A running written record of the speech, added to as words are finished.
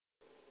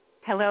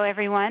Hello,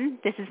 everyone.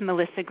 This is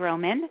Melissa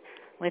Groman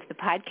with the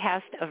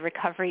podcast of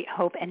Recovery,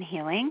 Hope, and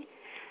Healing.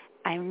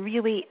 I'm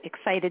really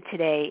excited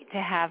today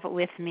to have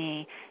with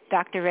me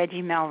Dr.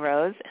 Reggie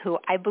Melrose, who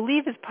I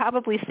believe is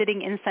probably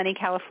sitting in sunny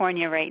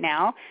California right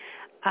now.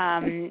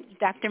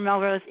 Dr.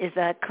 Melrose is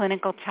a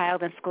clinical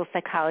child and school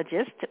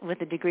psychologist with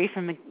a degree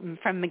from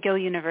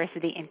McGill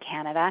University in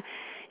Canada.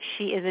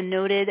 She is a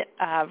noted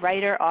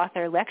writer,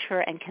 author,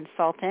 lecturer, and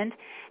consultant,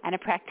 and a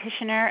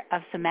practitioner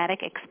of somatic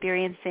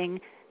experiencing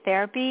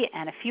therapy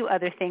and a few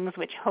other things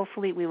which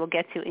hopefully we will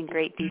get to in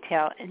great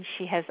detail. And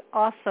she has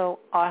also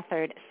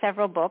authored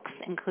several books,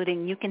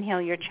 including You Can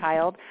Heal Your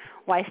Child,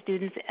 Why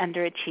Students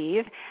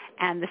Underachieve,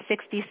 and The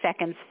 60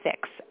 Seconds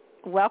Fix.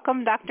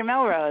 Welcome, Dr.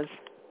 Melrose.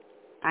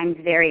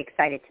 I'm very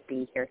excited to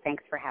be here.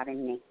 Thanks for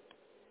having me.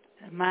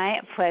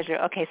 My pleasure.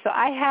 Okay, so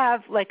I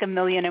have like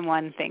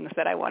 1,000,001 things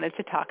that I wanted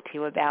to talk to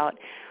you about.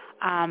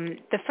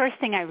 The first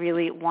thing I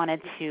really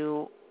wanted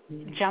to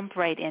jump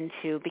right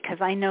into, because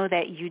I know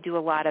that you do a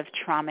lot of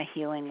trauma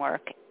healing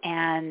work,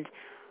 and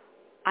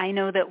I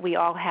know that we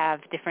all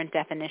have different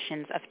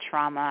definitions of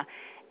trauma,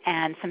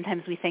 and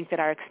sometimes we think that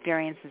our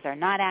experiences are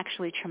not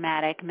actually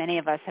traumatic. Many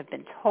of us have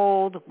been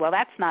told, well,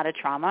 that's not a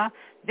trauma,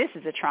 this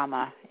is a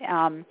trauma.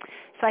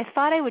 So I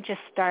thought I would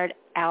just start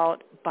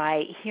out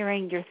by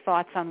hearing your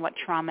thoughts on what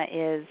trauma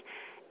is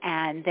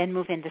and then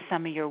move into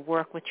some of your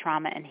work with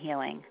trauma and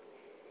healing.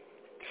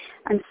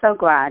 I'm so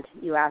glad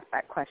you asked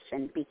that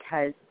question,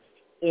 because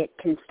it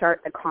can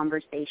start the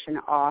conversation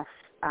off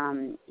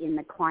in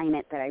the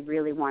climate that I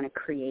really want to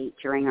create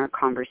during our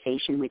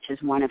conversation, which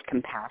is one of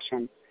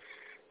compassion.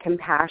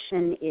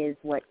 Compassion is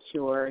what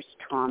cures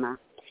trauma.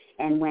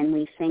 And when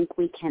we think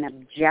we can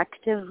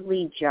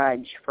objectively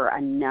judge for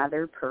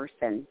another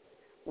person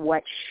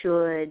what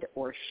should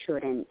or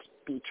shouldn't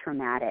be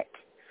traumatic,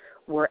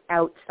 we're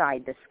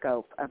outside the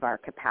scope of our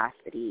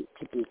capacity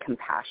to be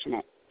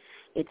compassionate.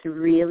 It's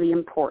really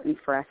important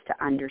for us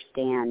to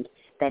understand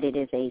that it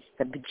is a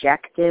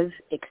subjective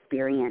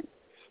experience.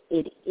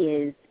 It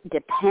is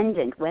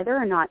dependent, whether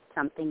or not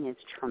something is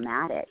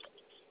traumatic,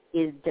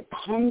 is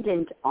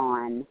dependent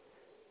on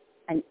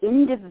an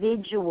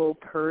individual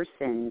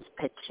person's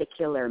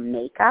particular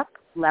makeup,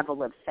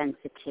 level of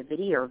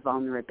sensitivity or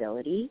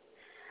vulnerability.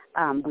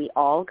 We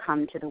all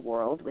come to the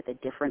world with a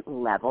different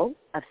level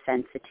of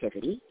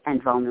sensitivity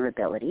and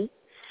vulnerability.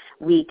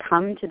 We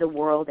come to the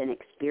world and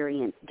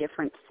experience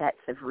different sets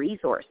of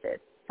resources.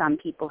 Some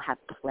people have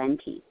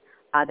plenty,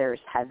 others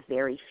have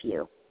very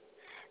few.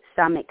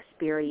 Some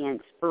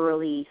experience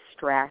early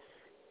stress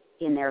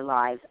in their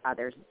lives,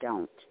 others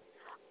don't.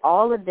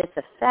 All of this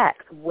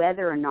affects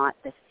whether or not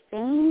the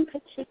same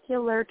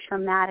particular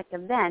traumatic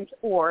event,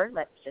 or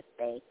let's just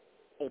say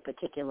a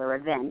particular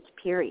event,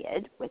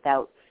 period,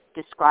 without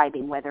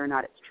describing whether or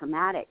not it's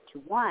traumatic to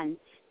one,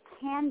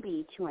 can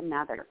be to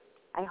another.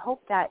 I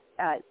hope that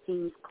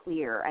seems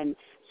clear. And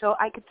so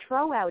I could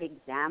throw out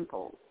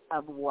examples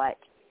of what,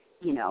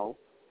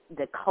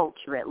 the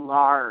culture at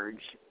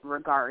large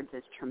regards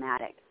as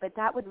traumatic, but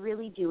that would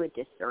really do a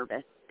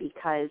disservice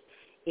because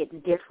it's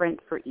different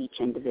for each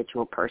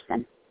individual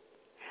person.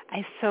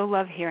 I so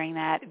love hearing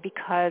that,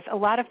 because a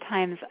lot of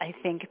times I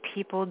think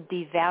people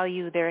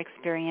devalue their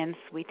experience.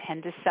 We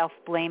tend to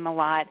self-blame a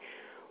lot.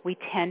 We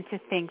tend to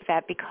think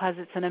that because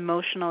it's an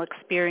emotional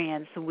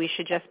experience, we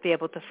should just be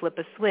able to flip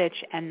a switch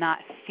and not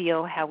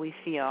feel how we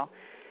feel.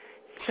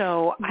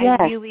 So yes.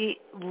 I really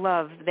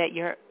love that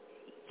you're,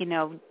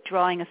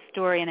 drawing a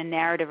story and a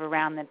narrative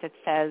around that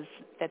says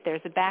that there's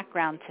a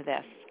background to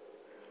this.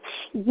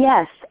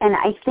 Yes, and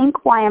I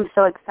think why I'm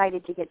so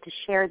excited to get to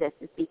share this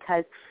is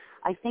because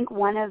I think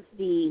one of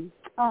the,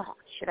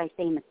 should I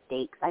say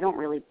mistakes? I don't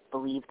really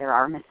believe there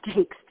are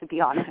mistakes, to be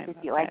honest with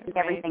you. I think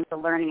everything's a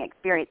learning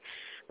experience.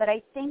 But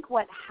I think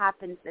what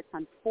happens that's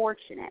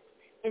unfortunate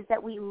is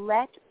that we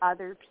let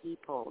other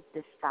people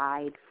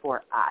decide for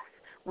us.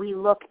 We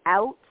look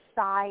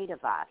outside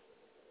of us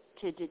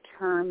to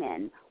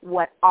determine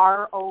what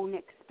our own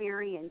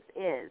experience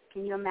is.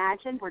 Can you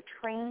imagine? We're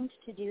trained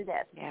to do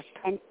this. Yep.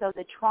 And so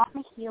the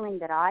trauma healing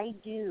that I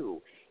do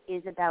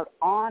is about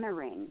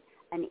honoring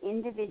an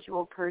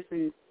individual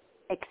person's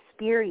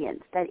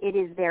experience, that it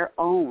is their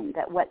own,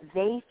 that what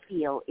they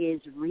feel is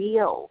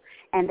real,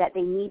 and that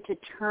they need to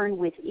turn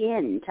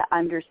within to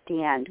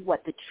understand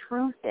what the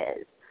truth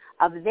is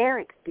of their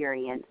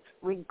experience,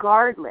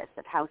 regardless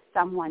of how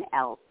someone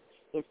else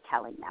is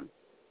telling them.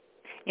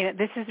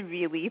 This is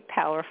really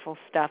powerful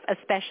stuff,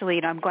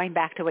 especially, I'm going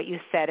back to what you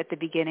said at the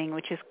beginning,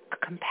 which is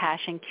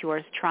compassion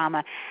cures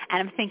trauma. And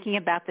I'm thinking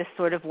about this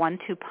sort of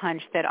 1-2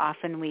 punch that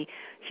often we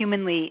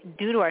humanly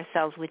do to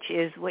ourselves, which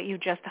is what you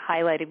just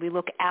highlighted. We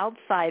look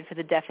outside for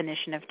the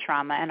definition of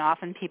trauma, and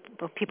often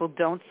people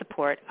don't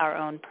support our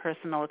own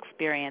personal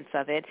experience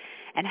of it.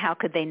 And how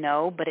could they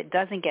know? But it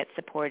doesn't get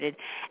supported.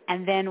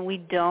 And then we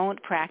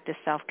don't practice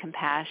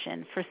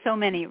self-compassion for so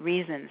many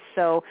reasons.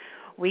 So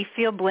we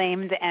feel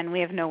blamed and we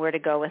have nowhere to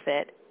go with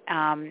it,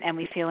 and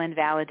we feel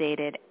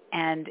invalidated.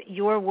 And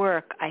your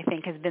work, I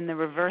think, has been the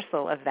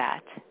reversal of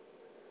that.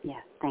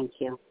 Yes, thank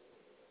you.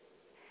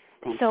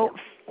 Thank so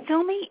you.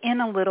 fill me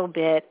in a little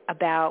bit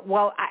about,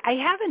 well, I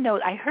have a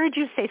note. I heard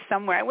you say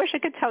somewhere, I wish I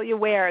could tell you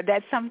where,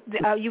 that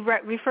you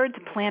referred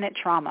to planet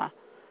trauma.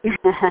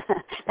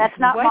 That's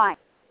not what? mine.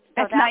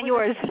 That's not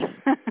yours.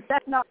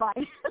 That's not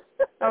mine.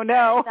 Oh,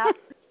 no. That's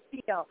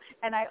the deal.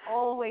 And I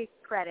always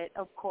credit,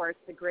 of course,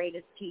 the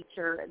greatest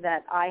teacher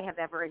that I have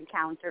ever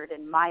encountered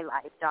in my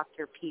life,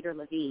 Dr. Peter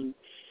Levine,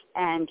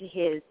 and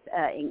his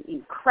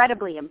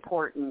incredibly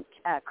important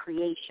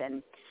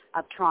creation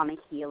of trauma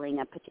healing,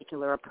 a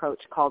particular approach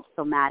called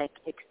somatic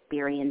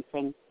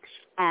experiencing.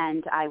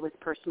 And I was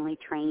personally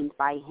trained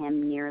by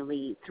him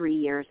nearly 3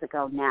 years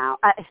ago now.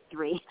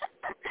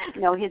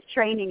 No, his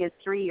training is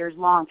 3 years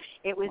long.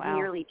 It was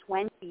nearly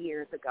 20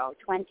 years ago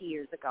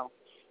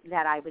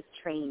that I was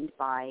trained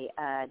by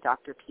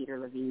Dr. Peter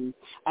Levine.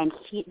 And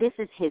this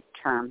is his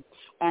term.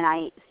 And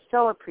I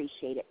so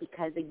appreciate it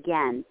because,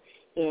 again,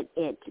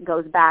 it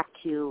goes back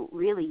to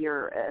really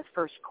your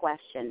first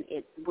question.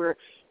 We're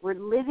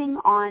living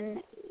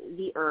on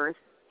the earth.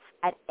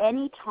 At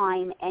any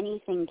time,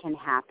 anything can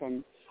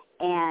happen.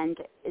 And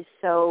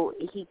so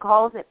he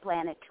calls it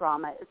planet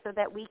trauma so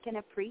that we can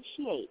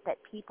appreciate that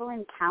people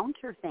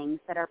encounter things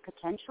that are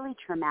potentially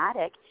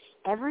traumatic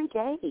every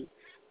day.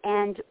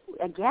 And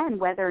again,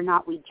 whether or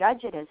not we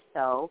judge it as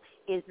so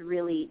is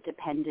really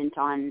dependent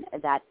on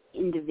that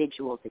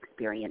individual's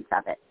experience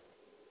of it.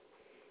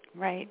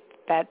 Right.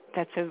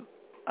 That's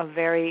a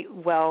very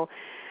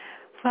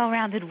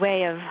well-rounded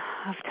way of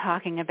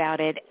talking about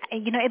it.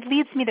 You know, it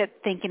leads me to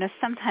think,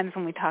 sometimes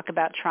when we talk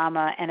about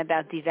trauma and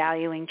about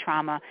devaluing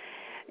trauma,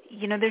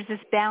 there's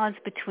this balance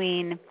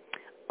between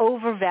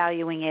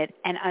overvaluing it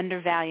and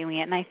undervaluing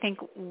it. And I think,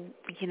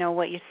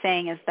 what you're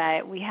saying is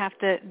that we have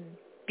to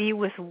be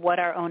with what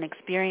our own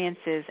experience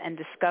is and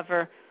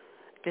discover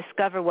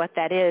what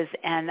that is.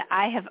 And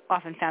I have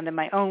often found in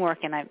my own work,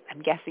 and I'm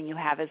guessing you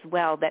have as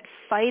well, that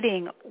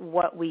fighting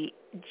what we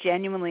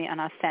genuinely and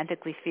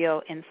authentically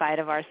feel inside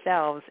of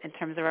ourselves in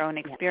terms of our own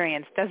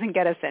experience doesn't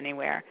get us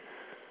anywhere.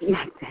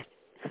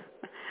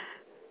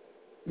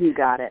 You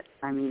got it.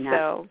 I mean,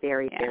 that's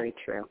very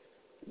true.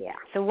 Yeah.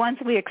 So once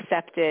we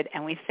accept it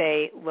and we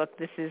say, look,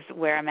 this is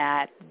where I'm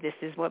at, this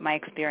is what my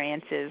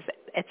experience is,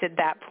 it's at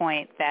that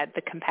point that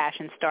the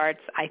compassion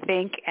starts, I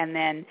think, and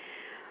then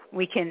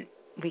we can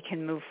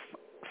move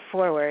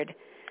forward.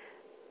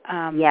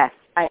 Yes.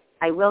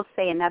 I will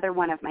say another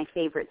one of my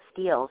favorite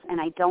steals, and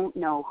I don't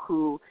know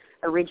who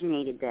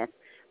originated this,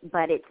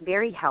 but it's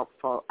very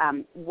helpful.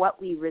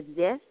 What we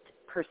resist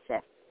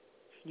persists.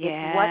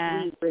 Yeah.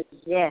 It's what we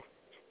resist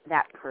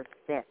that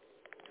persists.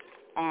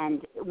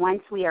 And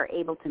once we are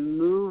able to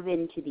move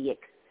into the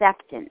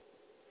acceptance,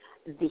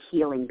 the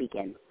healing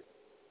begins.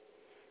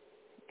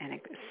 And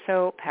it's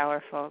so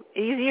powerful.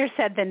 Easier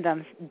said than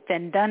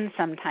done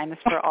sometimes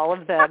for all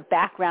of the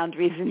background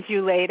reasons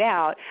you laid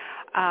out.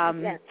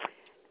 Yes.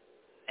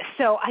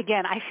 So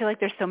again, I feel like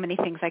there's so many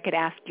things I could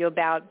ask you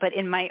about, but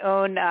in my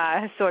own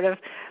sort of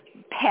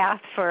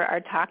path for our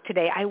talk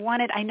today, I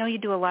know you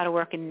do a lot of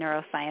work in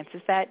neuroscience.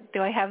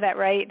 Do I have that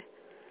right?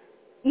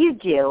 You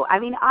do. I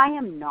mean, I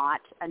am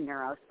not a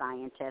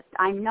neuroscientist.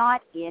 I'm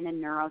not in a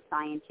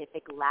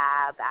neuroscientific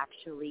lab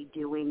actually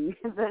doing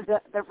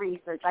the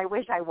research. I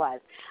wish I was.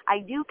 I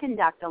do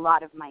conduct a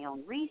lot of my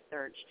own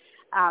research,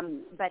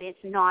 but it's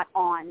not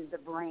on the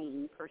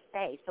brain per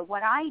se. So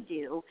what I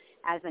do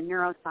as a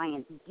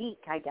neuroscience geek,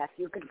 I guess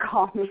you could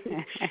call me,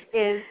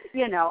 is,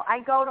 I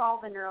go to all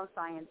the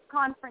neuroscience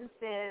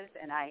conferences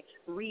and I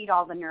read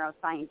all the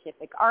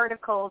neuroscientific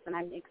articles, and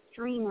I'm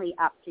extremely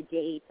up to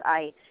date.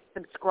 I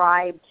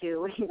subscribe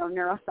to,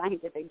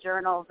 neuroscientific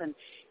journals, and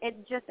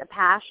it's just a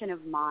passion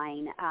of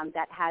mine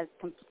that has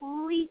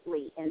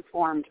completely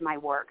informed my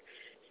work.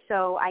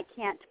 So I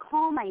can't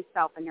call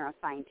myself a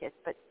neuroscientist,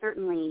 but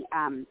certainly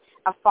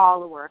a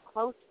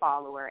close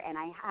follower, and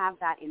I have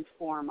that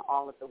inform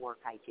all of the work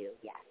I do,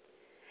 yes.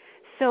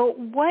 So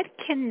what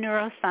can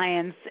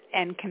neuroscience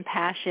and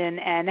compassion,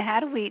 and how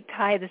do we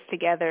tie this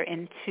together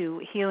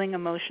into healing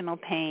emotional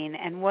pain,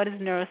 and what does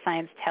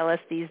neuroscience tell us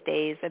these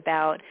days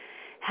about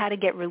how to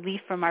get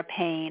relief from our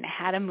pain,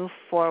 how to move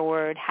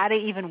forward, how to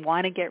even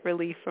want to get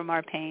relief from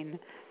our pain?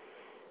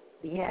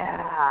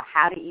 Yeah,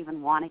 how to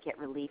even want to get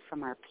relief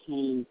from our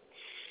pain.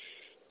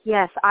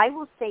 Yes, I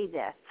will say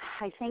this.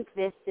 I think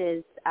this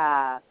is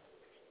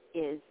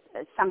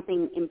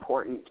something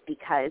important,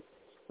 because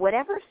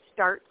whatever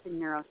starts in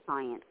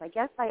neuroscience, I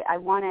guess I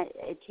want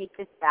to take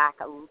this back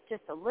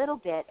just a little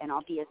bit, and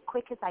I'll be as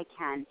quick as I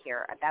can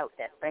here about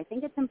this, but I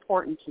think it's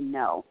important to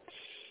know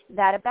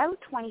that about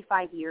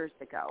 25 years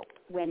ago,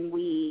 when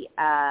we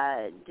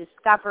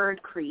discovered,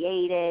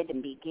 created,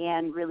 and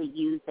began really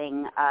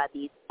using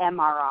these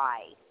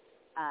MRI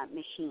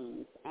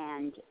machines,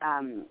 and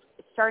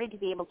started to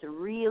be able to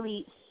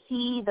really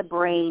see the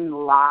brain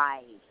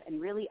live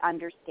and really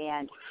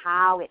understand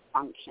how it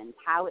functions,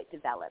 how it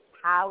develops,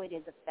 how it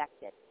is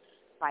affected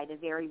by the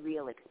very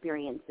real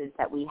experiences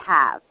that we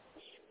have.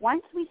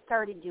 Once we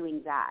started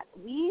doing that,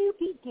 we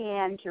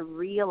began to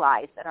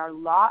realize that a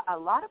lot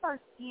of our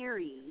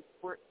theories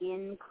were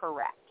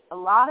incorrect. A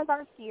lot of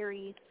our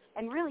theories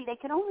and really they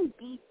could only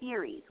be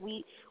theories.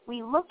 We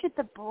looked at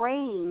the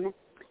brain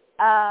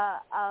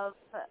of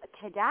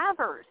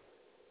cadavers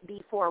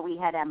before we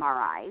had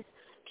MRIs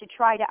to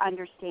try to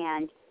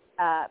understand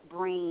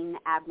brain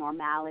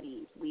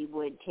abnormalities. We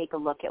would take a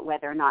look at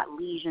whether or not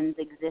lesions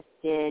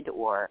existed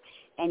or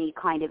any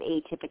kind of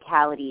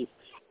atypicalities.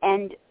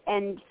 And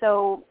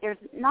so there's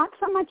not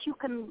so much you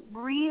can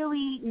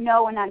really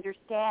know and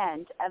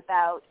understand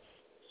about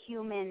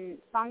human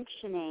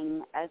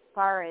functioning as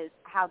far as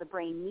how the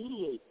brain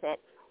mediates it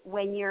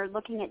when you're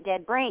looking at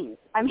dead brains.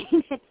 I mean,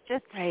 it's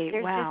just,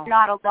 there's just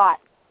not a lot,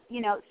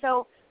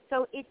 So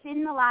it's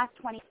in the last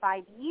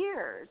 25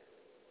 years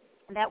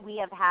that we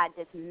have had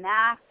this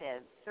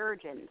massive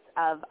surgence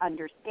of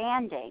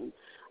understanding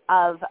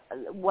of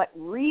what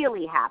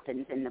really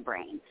happens in the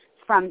brain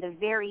from the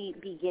very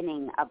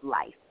beginning of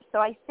life. So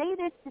I say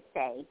this to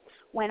say,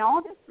 when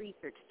all this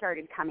research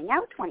started coming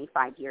out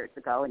 25 years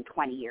ago and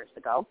 20 years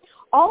ago,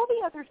 all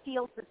the other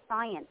fields of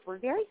science were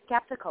very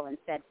skeptical and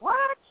said,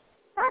 what?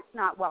 That's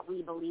not what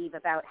we believe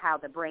about how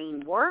the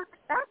brain works.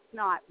 That's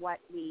not what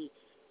we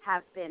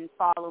have been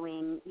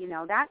following.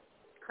 That's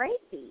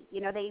crazy.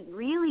 They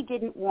really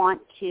didn't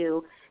want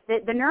to.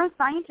 The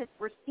neuroscientists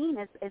were seen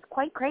as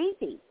quite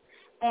crazy.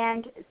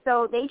 And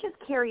so they just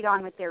carried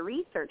on with their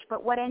research.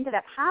 But what ended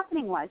up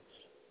happening was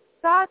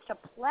such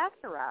a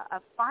plethora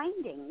of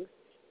findings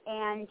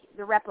and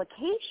the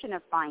replication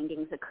of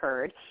findings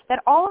occurred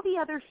that all the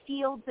other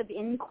fields of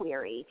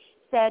inquiry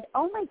said,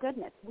 oh my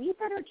goodness, we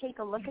better take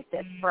a look at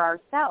this for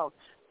ourselves.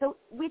 So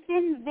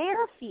within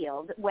their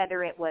field,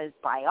 whether it was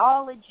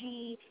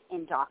biology,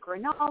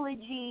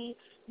 endocrinology,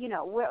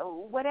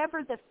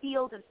 whatever the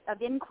field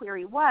of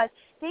inquiry was,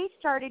 they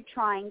started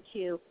trying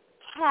to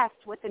test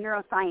what the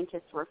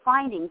neuroscientists were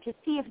finding to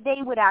see if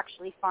they would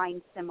actually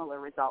find similar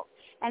results.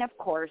 And of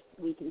course,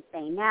 we can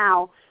say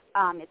now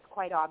it's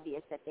quite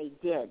obvious that they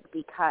did,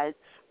 because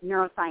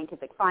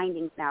neuroscientific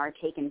findings now are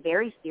taken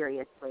very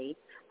seriously,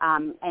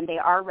 and they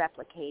are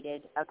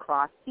replicated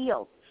across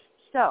fields.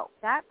 So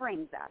that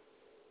brings us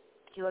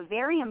to a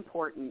very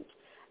important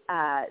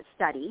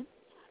study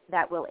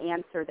that will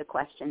answer the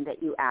question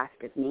that you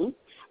asked of me,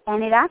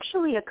 and it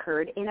actually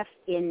occurred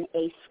in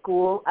a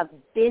school of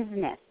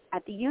business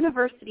at the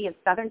University of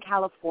Southern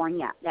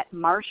California, at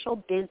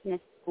Marshall Business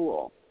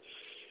School.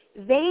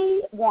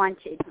 They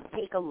wanted to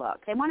take a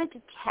look. They wanted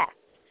to test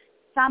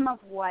some of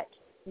what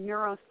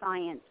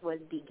neuroscience was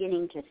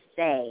beginning to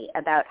say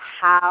about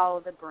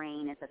how the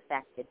brain is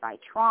affected by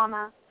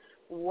trauma,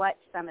 what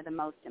some of the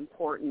most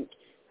important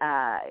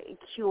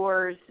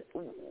cures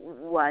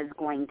was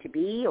going to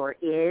be or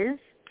is,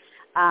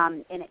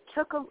 and it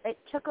took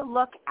a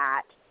look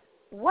at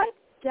what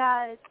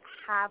does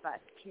have us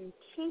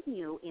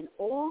continue in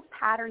old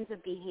patterns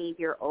of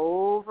behavior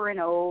over and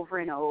over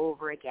and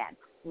over again.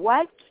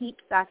 What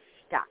keeps us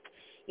stuck?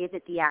 Is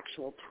it the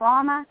actual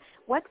trauma?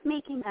 What's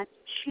making us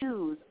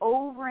choose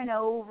over and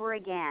over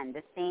again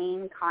the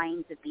same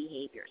kinds of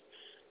behaviors?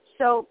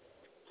 So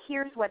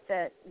here's what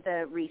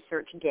the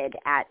research did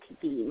at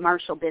the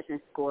Marshall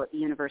Business School at the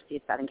University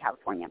of Southern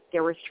California.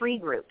 There were 3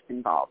 groups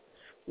involved.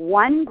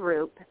 One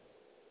group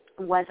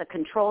was a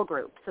control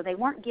group, so they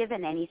weren't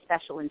given any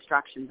special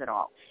instructions at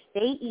all.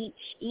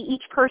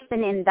 Each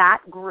person in that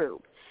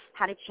group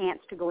had a chance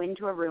to go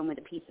into a room with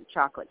a piece of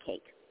chocolate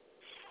cake,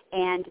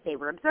 and they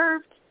were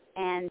observed,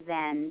 and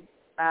then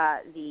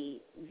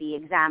the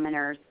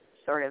examiners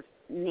sort of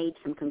made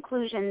some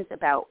conclusions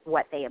about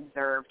what they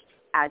observed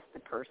as the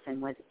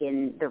person was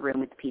in the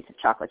room with the piece of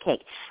chocolate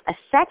cake. A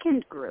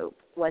second group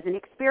was an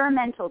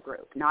experimental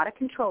group, not a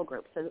control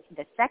group. So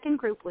the second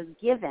group was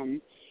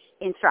given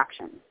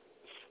instructions.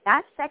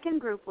 That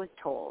second group was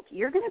told,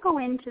 you're going to go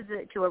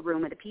into a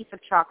room with a piece of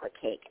chocolate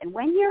cake, and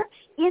when you're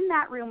in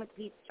that room with a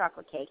piece of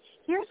chocolate cake,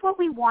 here's what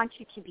we want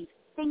you to be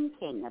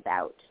thinking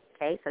about.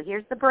 Okay, so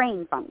here's the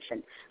brain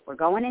function. We're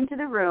going into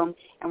the room,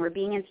 and we're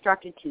being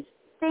instructed to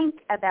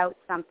think about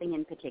something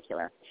in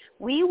particular.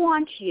 We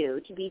want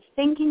you to be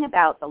thinking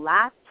about the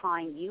last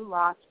time you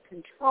lost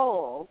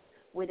control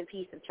with a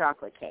piece of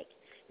chocolate cake.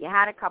 You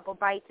had a couple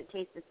bites, it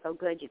tasted so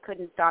good you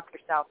couldn't stop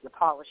yourself, you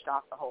polished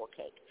off the whole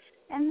cake.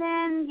 And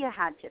then you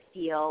had to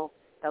feel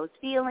those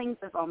feelings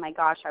of, oh my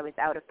gosh, I was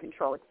out of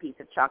control with a piece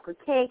of chocolate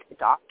cake. The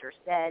doctor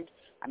said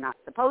I'm not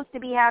supposed to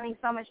be having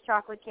so much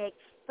chocolate cake.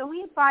 So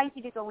we advise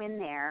you to go in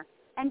there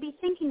and be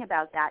thinking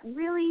about that and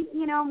really,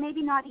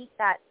 maybe not eat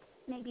that,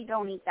 maybe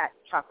don't eat that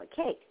chocolate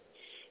cake.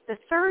 The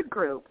third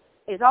group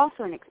is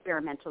also an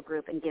experimental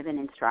group and given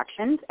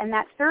instructions, and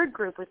that third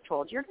group was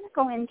told, you're going to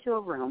go into a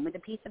room with a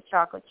piece of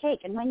chocolate cake,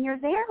 and when you're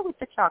there with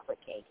the chocolate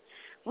cake,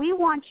 we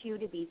want you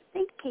to be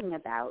thinking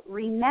about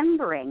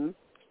remembering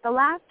the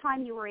last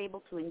time you were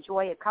able to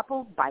enjoy a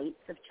couple bites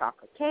of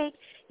chocolate cake.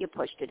 You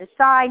pushed it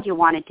aside. You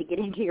wanted to get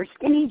into your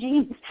skinny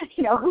jeans.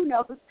 Who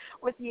knows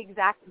what the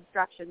exact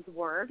instructions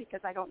were, because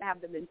I don't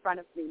have them in front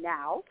of me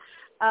now.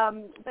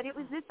 But it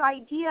was this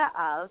idea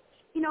of,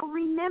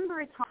 remember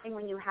a time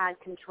when you had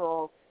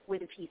control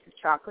with a piece of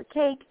chocolate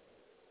cake,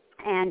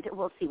 and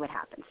we'll see what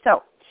happens.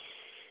 So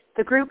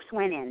the groups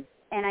went in,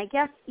 and I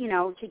guess,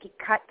 to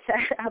cut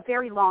a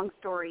very long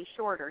story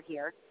shorter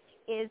here,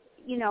 is,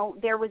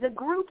 there was a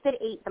group that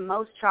ate the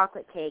most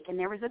chocolate cake, and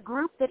there was a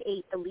group that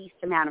ate the least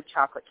amount of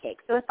chocolate cake.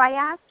 So if I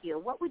ask you,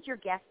 what would your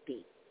guess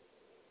be?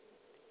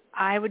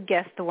 I would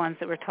guess the ones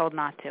that were told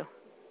not to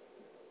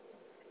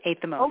ate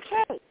the most.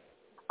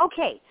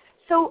 Okay.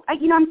 So,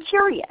 I'm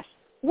curious.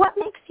 What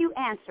makes you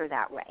answer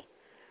that way?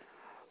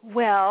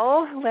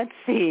 Well, let's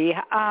see.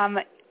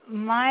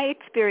 My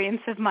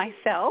experience of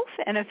myself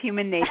and of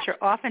human nature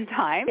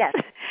oftentimes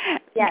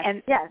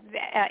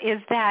is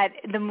that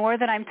the more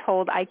that I'm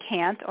told I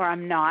can't or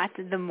I'm not,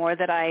 the more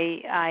that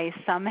I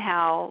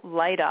somehow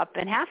light up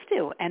and have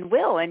to and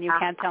will, and you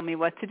can't tell me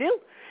what to do.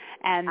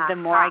 And the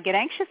more I get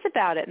anxious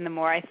about it and the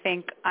more I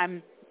think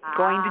I'm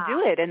going to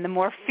do it and the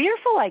more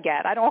fearful I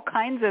get. I had all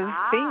kinds of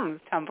things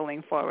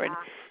tumbling forward.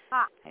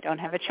 I don't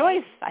have a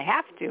choice. I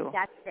have to.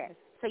 That's it.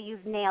 So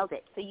you've nailed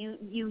it. So you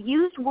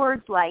used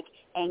words like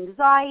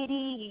anxiety,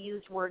 you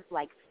used words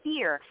like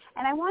fear.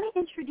 And I want to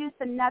introduce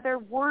another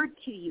word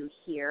to you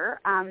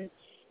here.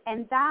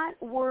 And that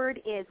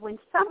word is when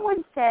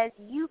someone says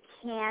you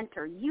can't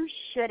or you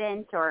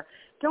shouldn't or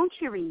don't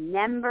you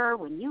remember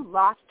when you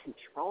lost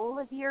control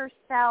of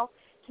yourself,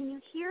 can you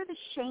hear the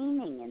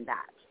shaming in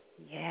that?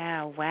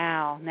 Yeah,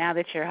 wow. Now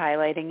that you're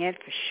highlighting it,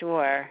 for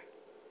sure.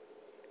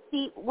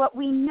 See, what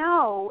we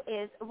now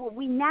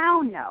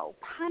know,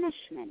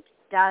 punishment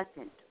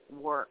doesn't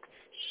work.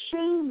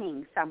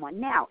 Shaming someone.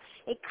 Now,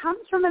 it comes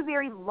from a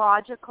very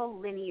logical,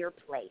 linear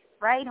place,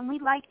 right? And we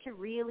like to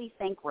really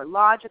think we're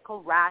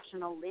logical,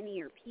 rational,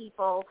 linear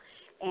people,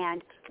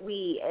 and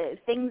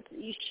things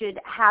should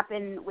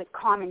happen with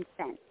common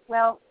sense.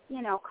 Well,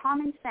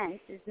 common sense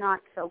is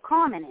not so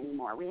common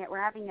anymore.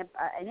 We're having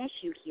an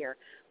issue here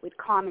with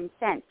common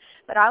sense.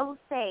 But I will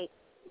say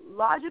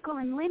logical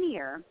and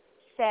linear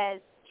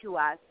says to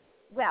us,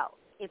 well,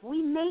 if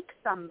we make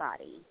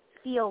somebody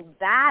feel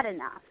bad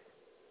enough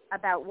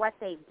about what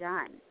they've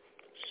done,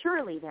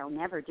 surely they'll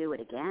never do it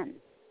again.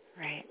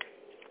 Right.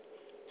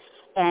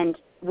 And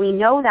we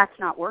know that's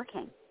not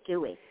working,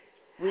 do we?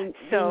 We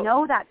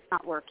know that's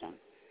not working.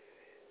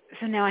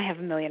 So now I have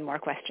a million more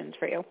questions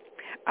for you,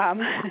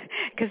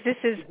 because this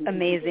is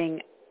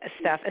amazing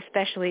stuff,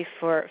 especially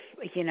for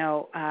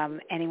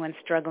anyone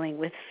struggling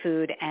with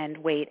food and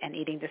weight and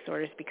eating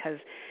disorders, because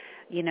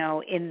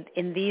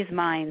in these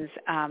minds,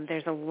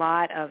 there's a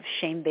lot of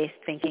shame-based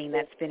thinking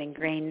that's been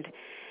ingrained,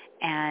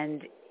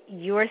 and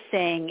you're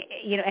saying,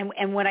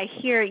 and what I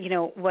hear,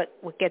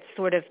 what gets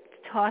sort of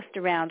tossed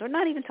around, or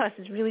not even tossed,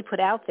 is really put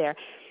out there,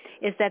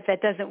 is that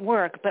doesn't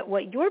work. But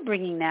what you're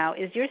bringing now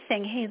is you're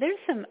saying, hey, there's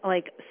some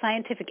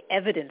scientific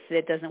evidence that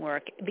it doesn't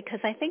work, because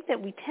I think that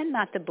we tend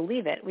not to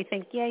believe it. We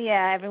think,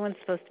 yeah, everyone's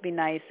supposed to be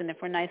nice, and if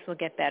we're nice, we'll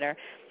get better.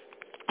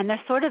 And there's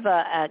sort of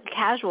a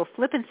casual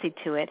flippancy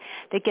to it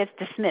that gets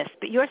dismissed.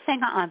 But you're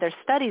saying, there's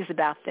studies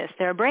about this.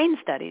 There are brain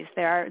studies.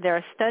 There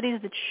are studies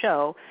that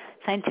show,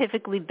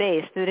 scientifically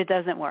based, that it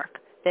doesn't work,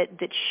 that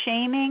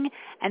shaming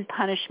and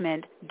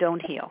punishment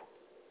don't heal.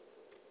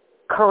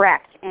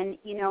 Correct. And,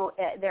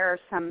 there are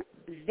some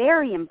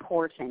very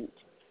important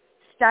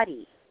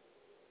studies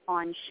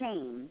on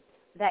shame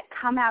that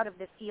come out of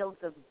the fields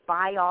of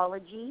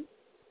biology,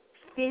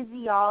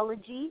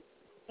 physiology,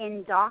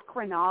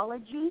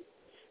 endocrinology,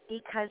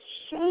 because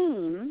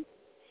shame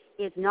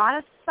is not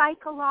a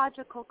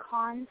psychological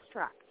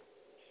construct.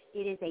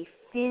 It is a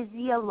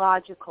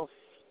physiological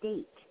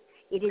state.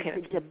 It is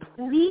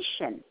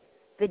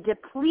the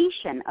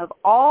depletion of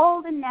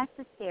all the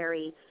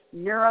necessary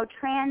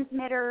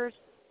neurotransmitters,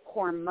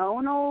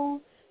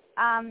 hormonal,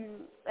 how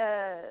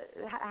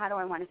do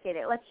I want to say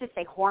that? Let's just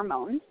say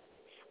hormones,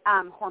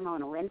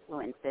 hormonal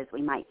influences,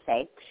 we might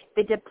say.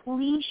 The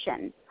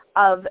depletion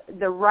of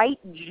the right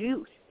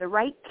juice, the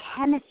right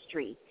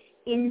chemistry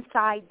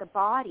inside the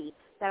body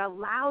that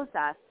allows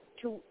us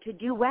to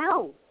do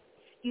well.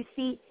 You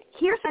see,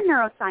 here's a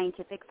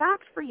neuroscientific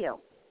fact for you.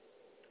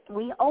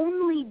 We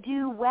only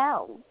do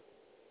well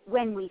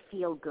when we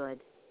feel good.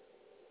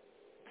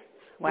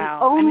 Wow.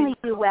 We only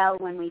do well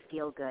when we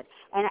feel good.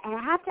 And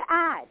I have to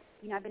add,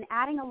 I've been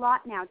adding a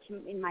lot now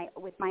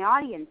with my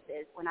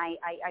audiences when I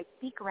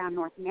speak around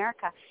North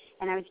America,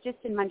 and I was just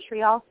in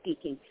Montreal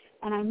speaking,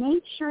 and I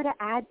made sure to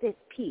add this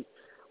piece.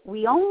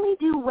 We only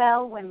do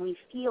well when we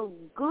feel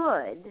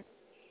good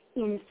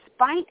in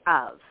spite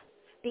of,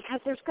 because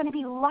there's going to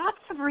be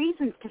lots of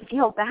reasons to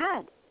feel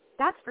bad.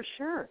 That's for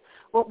sure.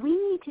 What we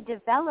need to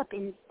develop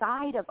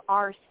inside of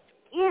our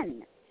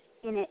skin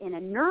in a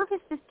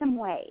nervous system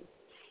way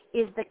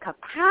is the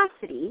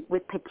capacity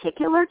with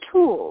particular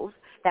tools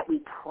that we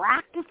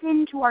practice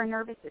into our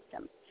nervous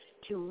system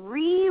to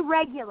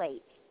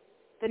re-regulate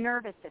the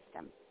nervous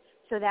system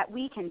so that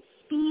we can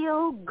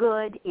feel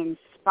good in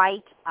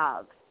spite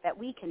of, that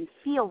we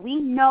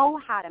know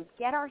how to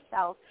get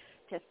ourselves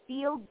to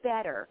feel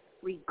better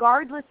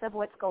regardless of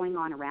what's going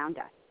on around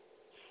us.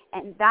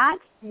 And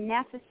that's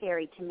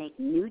necessary to make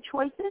new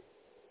choices,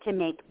 to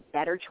make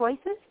better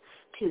choices,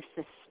 to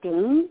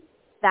sustain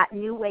that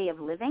new way of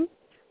living.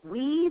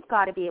 We've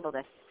got to be able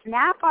to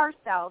snap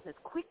ourselves as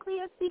quickly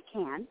as we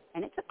can,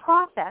 and it's a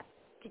process,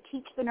 to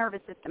teach the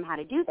nervous system how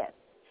to do this,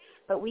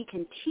 but we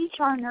can teach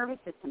our nervous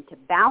system to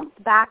bounce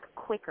back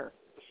quicker,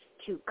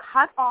 to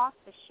cut off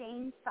the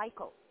shame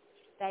cycle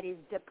that is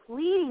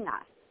depleting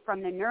us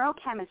from the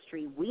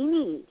neurochemistry we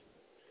need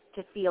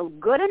to feel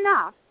good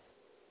enough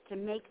to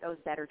make those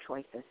better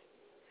choices.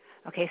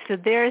 Okay, so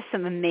there's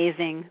some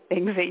amazing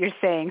things that you're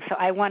saying. So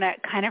I want to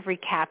kind of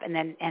recap and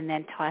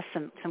then toss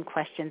some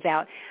questions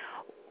out.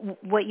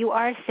 What you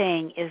are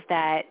saying is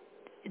that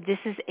this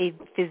is a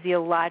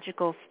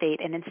physiological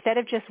state, and instead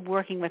of just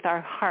working with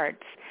our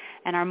hearts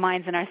and our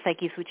minds and our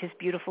psyches, which is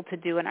beautiful to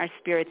do, and our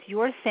spirits,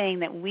 you're saying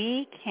that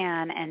we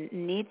can and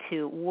need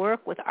to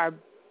work with our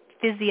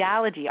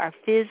physiology, our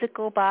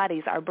physical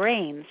bodies, our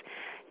brains,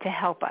 to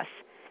help us.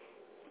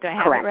 Do I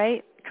have Correct. it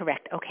right?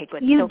 Correct. Okay,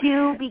 good. You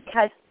do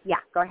because,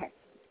 go ahead.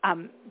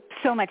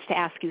 So much to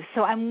ask you.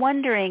 So I'm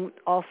wondering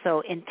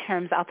also in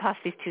terms, I'll toss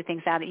these two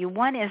things out at you.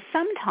 One is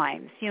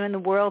sometimes, in the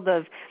world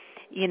of,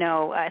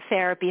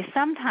 therapy,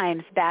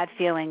 sometimes bad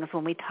feelings,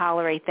 when we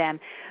tolerate them,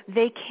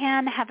 they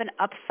can have an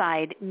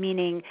upside,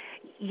 meaning,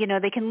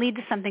 they can lead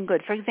to something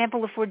good. For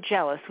example, if we're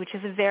jealous, which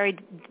is a very,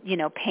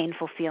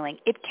 painful feeling,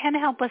 it can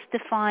help us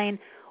define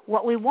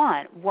what we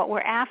want, what we're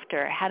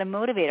after, how to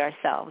motivate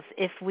ourselves.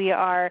 If we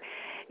are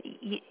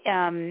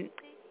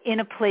in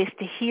a place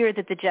to hear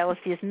that the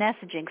jealousy is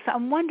messaging. So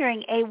I'm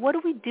wondering, what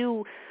do we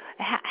do?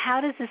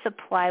 How does this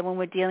apply when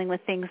we're dealing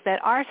with things that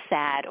are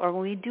sad or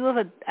when we do have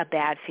a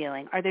bad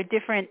feeling? Are there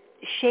different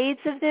shades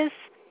of this?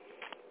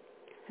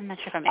 I'm not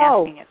sure if I'm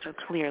asking it so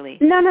clearly.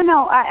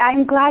 No.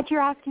 I'm glad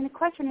you're asking the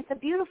question. It's a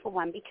beautiful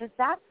one because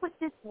that's what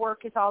this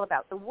work is all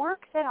about. The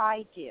work that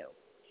I do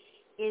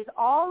is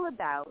all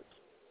about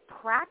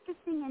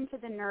practicing into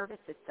the nervous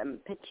system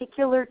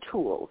particular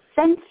tools,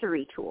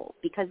 sensory tools,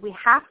 because we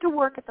have to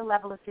work at the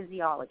level of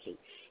physiology.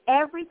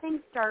 Everything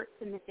starts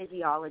in the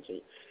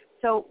physiology.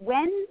 So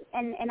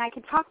and I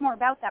could talk more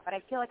about that, but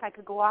I feel like I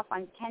could go off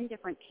on 10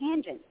 different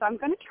tangents. So I'm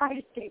going to try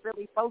to stay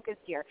really focused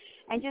here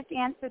and just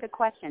answer the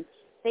question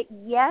that,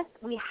 yes,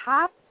 we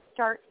have to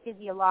start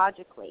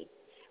physiologically.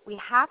 We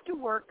have to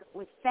work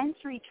with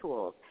sensory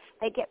tools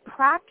that get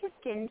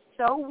practiced in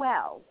so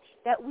well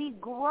that we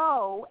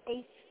grow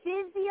a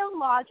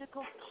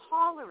physiological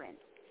tolerance,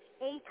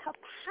 a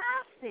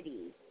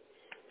capacity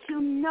to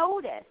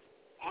notice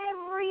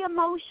every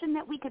emotion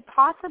that we could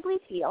possibly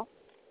feel.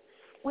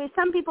 Where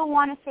some people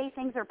want to say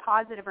things are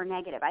positive or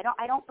negative.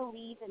 I don't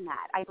believe in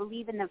that. I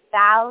believe in the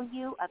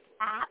value of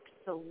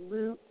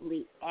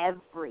absolutely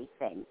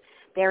everything.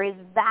 There is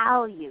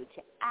value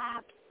to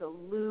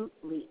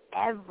absolutely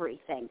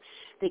everything.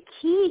 The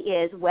key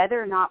is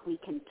whether or not we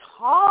can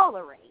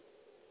tolerate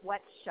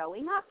what's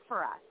showing up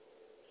for us.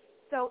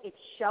 So it's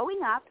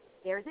showing up.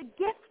 There's a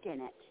gift in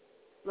it.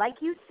 Like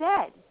you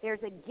said,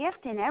 there's a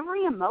gift in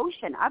every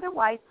emotion.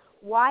 Otherwise,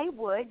 why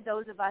would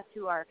those of us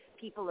who are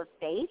people of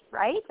faith,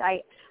 right?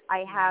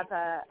 I have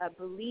a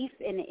belief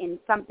in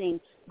something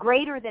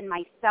greater than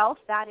myself,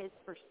 that is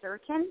for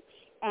certain,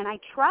 and I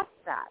trust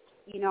that.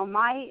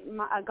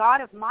 A God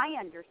of my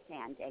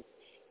understanding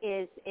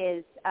is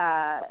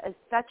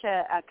such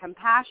a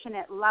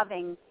compassionate,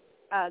 loving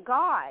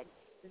God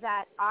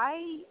that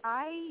I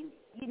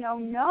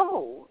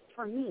know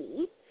for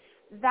me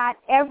that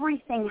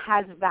everything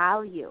has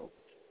value.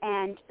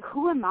 And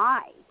who am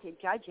I to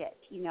judge it,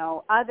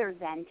 other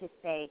than to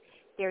say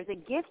there's a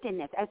gift in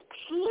this. As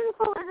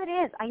painful as it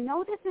is, I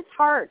know this is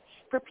hard.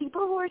 For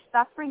people who are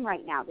suffering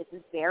right now, this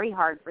is very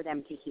hard for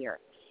them to hear.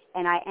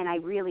 And I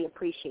really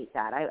appreciate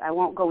that. I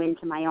won't go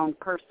into my own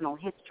personal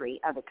history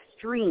of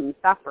extreme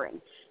suffering.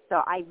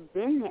 So I've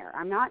been there.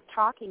 I'm not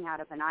talking out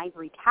of an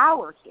ivory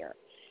tower here.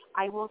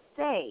 I will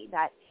say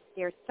that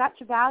there's such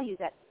value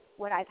that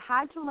what I've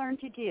had to learn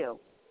to do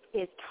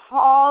is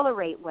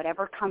tolerate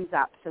whatever comes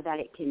up so that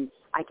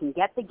I can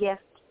get the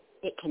gift,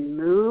 it can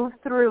move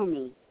through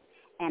me,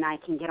 and I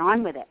can get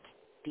on with it,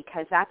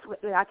 because that's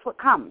what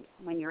comes.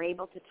 When you're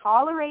able to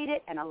tolerate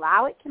it and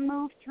allow it to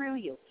move through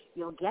you,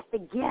 you'll get the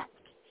gift,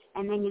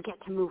 and then you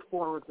get to move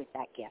forward with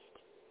that gift.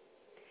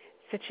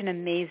 Such an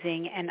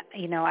amazing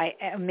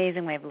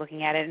amazing way of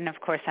looking at it, and of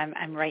course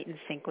I'm right in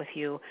sync with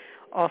you.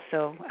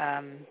 Also,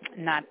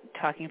 not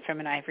talking from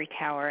an ivory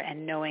tower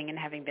and knowing and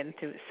having been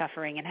through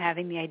suffering and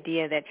having the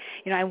idea that,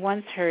 I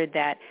once heard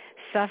that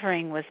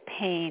suffering was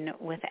pain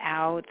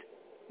without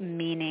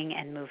meaning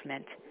and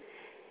movement.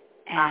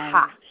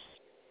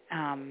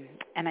 And,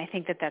 and I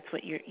think that that's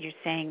what you're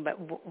saying. But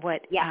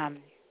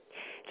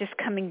just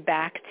coming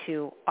back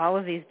to all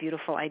of these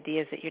beautiful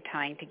ideas that you're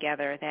tying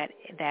together,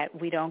 that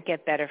we don't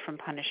get better from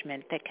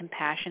punishment, that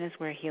compassion is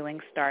where healing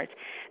starts,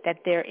 that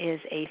there is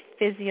a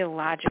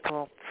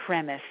physiological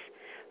premise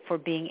for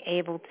being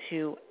able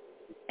to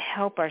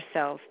help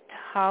ourselves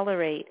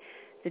tolerate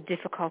the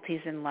difficulties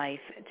in life,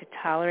 to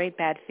tolerate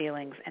bad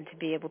feelings, and to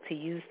be able to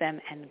use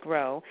them and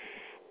grow.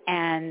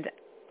 And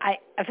I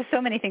have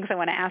so many things I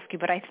want to ask you,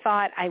 but I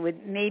thought I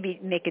would maybe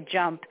make a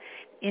jump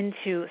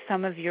into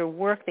some of your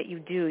work that you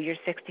do, your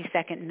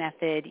 60-second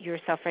method, your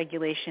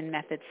self-regulation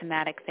method,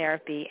 somatic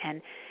therapy,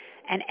 and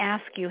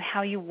ask you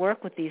how you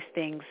work with these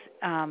things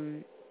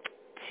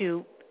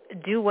to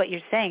do what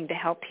you're saying to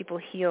help people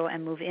heal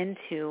and move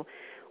into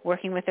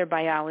working with their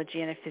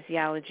biology and their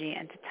physiology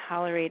and to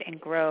tolerate and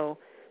grow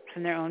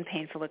from their own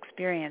painful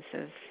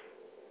experiences.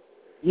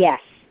 Yes.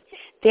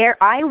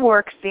 I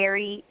work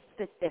very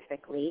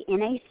specifically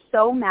in a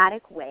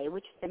somatic way,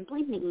 which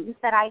simply means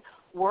that I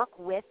work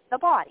with the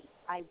body.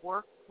 I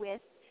work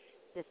with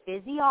the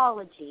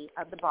physiology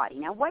of the body.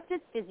 Now, what does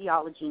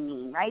physiology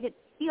mean, right? It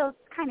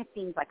kind of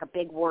seems like a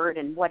big word,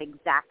 and what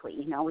exactly?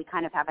 We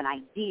kind of have an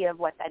idea of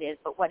what that is,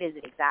 but what is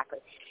it exactly?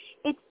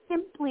 It's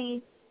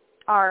simply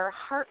our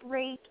heart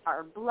rate,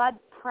 our blood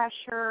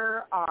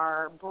pressure,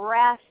 our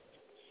breath,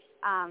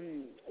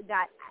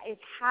 that is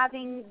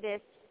having this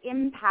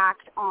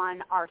impact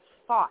on our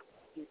thoughts,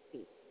 you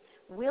see.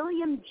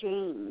 William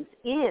James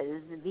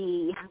is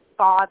the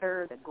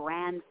father, the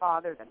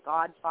grandfather, the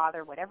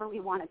godfather, whatever we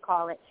want to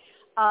call it,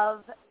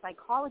 of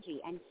psychology.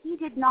 And he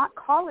did not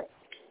call it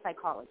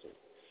psychology.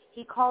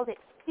 He called it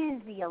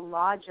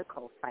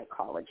physiological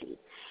psychology.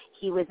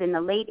 He was in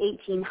the late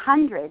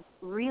 1800s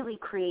really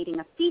creating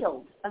a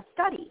field of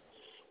study.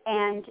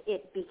 And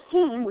it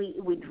became,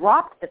 we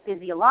dropped the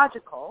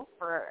physiological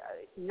for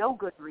no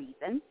good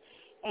reason,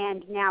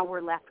 and now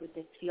we're left with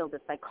this field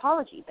of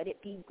psychology. But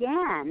it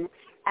began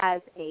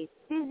as a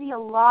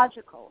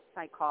physiological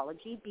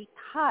psychology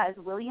because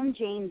William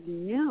James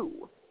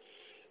knew,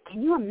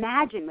 can you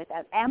imagine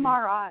without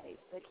MRIs,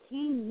 that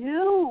he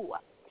knew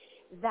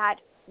that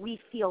we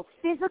feel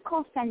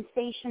physical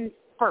sensations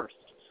first.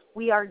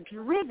 We are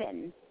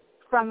driven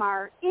from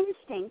our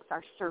instincts,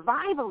 our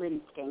survival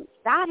instincts.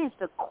 That is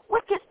the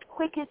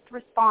quickest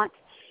response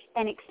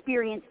and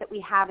experience that we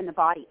have in the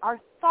body. Our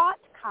thought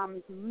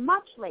comes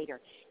much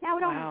later. Now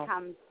it only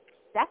comes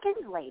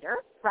seconds later,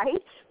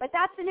 right? But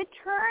that's an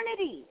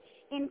eternity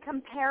in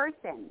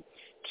comparison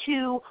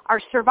to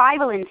our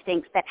survival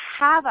instincts that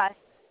have us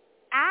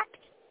act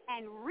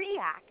and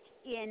react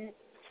in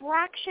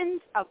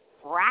fractions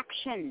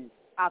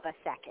of a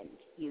second,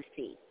 you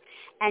see.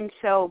 And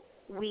so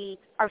we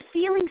are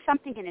feeling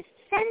something in a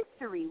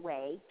sensory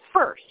way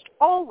first,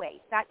 always.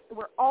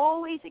 We're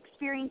always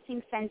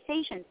experiencing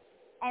sensations,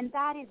 and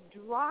that is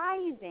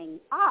driving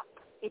up.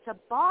 It's a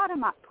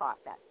bottom-up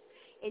process.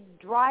 It's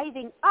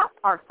driving up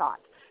our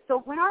thoughts. So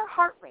when our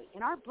heart rate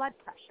and our blood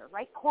pressure,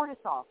 right,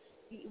 cortisol,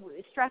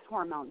 stress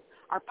hormones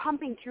are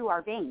pumping through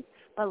our veins,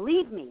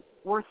 believe me,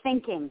 we're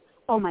thinking,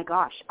 oh my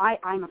gosh,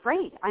 I'm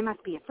afraid. I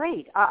must be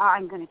afraid.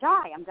 I'm going to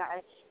die.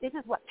 This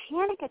is what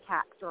panic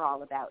attacks are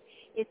all about,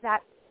 is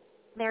that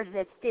there's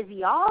this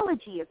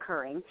physiology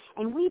occurring,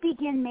 and we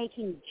begin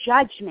making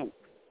judgments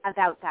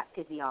about that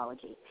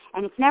physiology.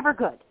 And it's never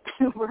good.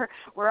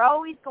 We're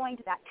always going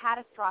to that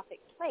catastrophic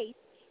place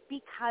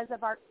because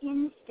of our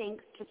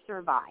instincts to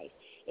survive.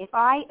 If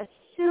I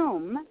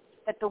assume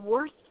that the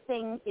worst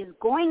thing is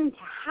going to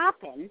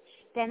happen,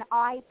 then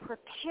I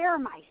prepare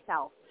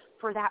myself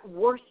for that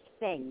worst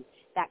thing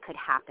that could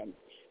happen.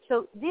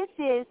 So this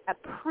is a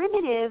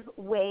primitive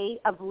way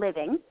of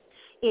living.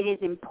 It is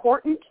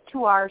important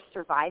to our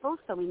survival,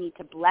 so we need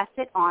to bless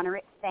it, honor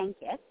it, thank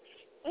it.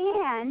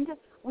 And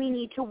we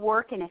need to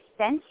work in a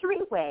sensory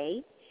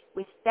way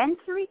with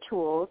sensory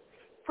tools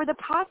for the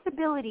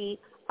possibility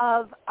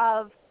of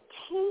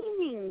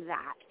taming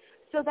that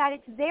so that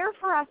it's there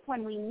for us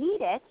when we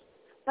need it,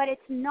 but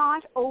it's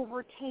not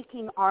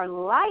overtaking our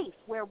life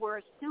where we're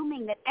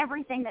assuming that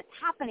everything that's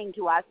happening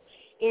to us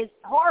is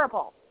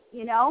horrible,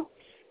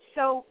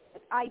 So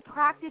I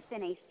practice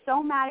in a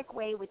somatic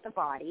way with the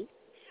body.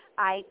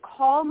 I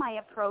call my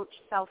approach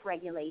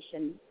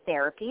self-regulation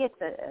therapy.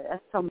 It's a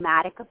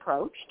somatic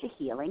approach to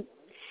healing.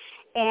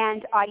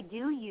 And I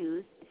do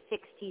use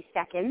 60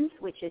 seconds,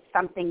 which is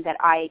something that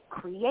I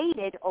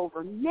created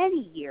over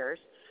many years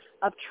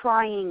of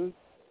trying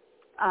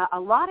a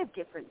lot of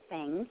different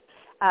things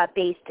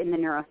based in the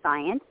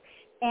neuroscience.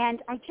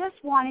 And I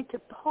just wanted to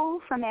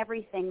pull from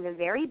everything the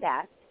very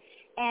best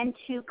and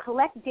to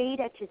collect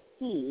data to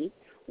see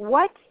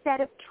what set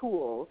of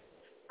tools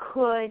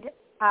could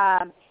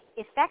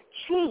effect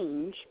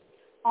change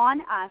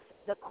on us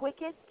the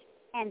quickest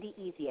and the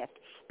easiest,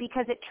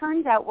 because it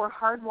turns out we're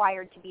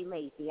hardwired to be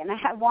lazy. And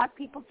I want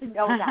people to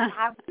know that.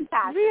 Have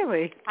compassion.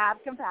 Really? Have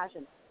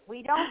compassion.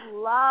 We don't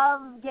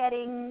love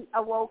getting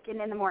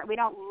awoken in the morning. We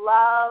don't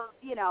love,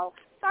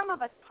 some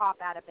of us pop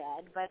out of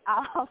bed, but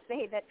I'll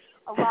say that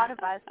a lot of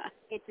us,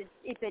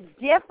 it's a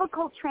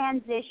difficult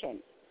transition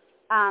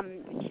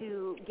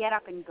to get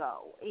up and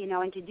go,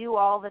 and to do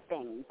all the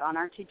things on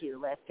our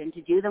to-do list and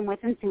to do them with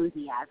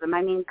enthusiasm.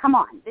 I mean, come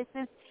on.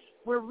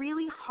 We're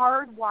really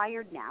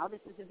hardwired now. This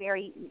is a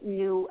very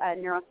new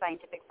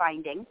neuroscientific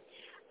finding,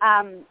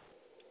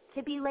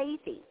 to be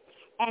lazy.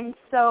 And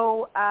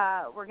so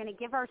we're going to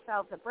give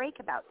ourselves a break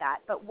about that.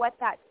 But what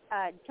that's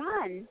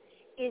done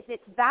is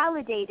it's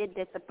validated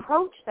this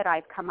approach that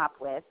I've come up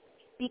with,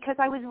 because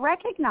I was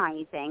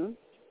recognizing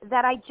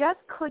that I just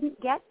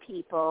couldn't get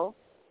people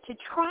to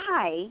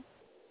try,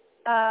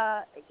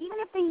 even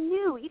if they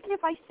knew, even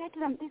if I said to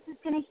them, this is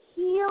going to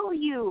heal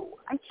you.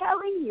 I'm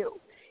telling you,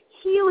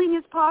 healing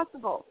is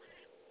possible.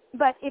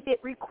 But if it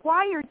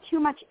required too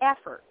much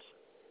effort,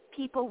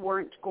 people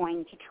weren't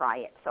going to try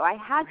it. So I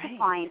had to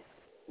find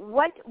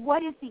what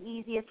is the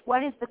easiest,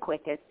 what is the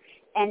quickest.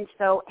 And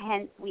so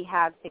hence we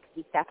have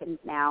 60 seconds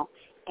now,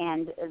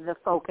 and the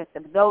focus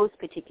of those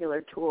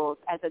particular tools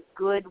as a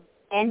good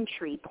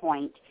entry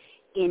point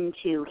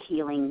into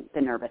healing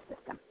the nervous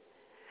system.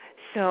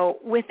 So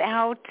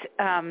without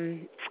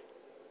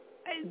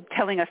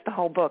telling us the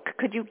whole book,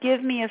 could you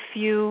give me a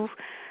few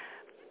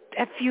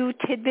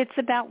tidbits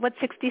about what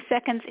 60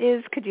 seconds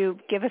is? Could you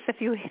give us a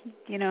few,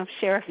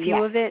 share a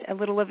few of it, a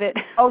little of it?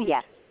 Oh,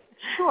 yes,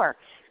 sure.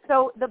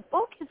 So the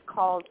book is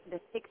called The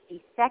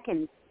 60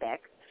 Seconds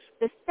Fix.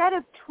 The set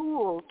of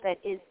tools that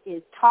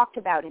is talked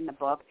about in the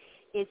book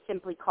is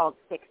simply called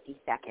 60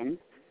 seconds.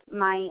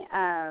 My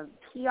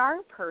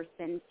PR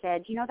person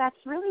said, that's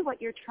really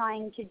what you're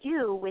trying to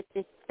do with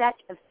this set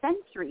of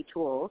sensory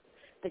tools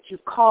that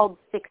you've called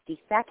 60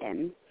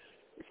 seconds.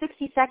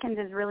 60 seconds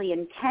is really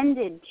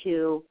intended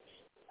to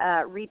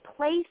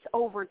replace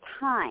over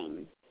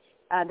time.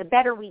 The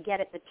better we get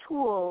at the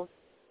tools,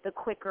 the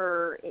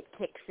quicker it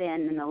kicks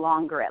in and the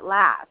longer it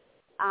lasts.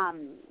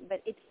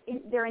 But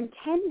they're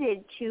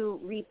intended to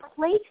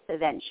replace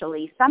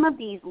eventually some of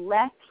these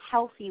less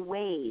healthy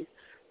ways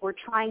we're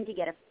trying to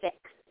get a fix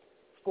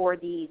for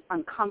these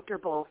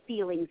uncomfortable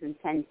feelings and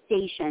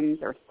sensations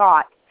or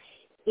thoughts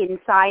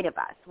inside of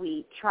us.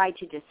 We try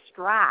to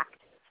distract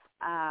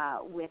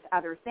with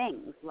other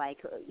things, like,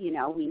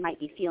 we might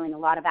be feeling a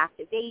lot of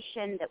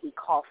activation that we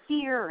call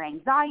fear or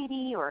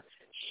anxiety or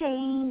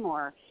shame,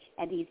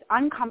 and these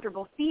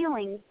uncomfortable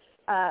feelings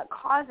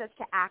cause us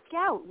to act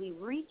out. We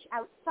reach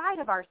outside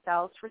of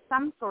ourselves for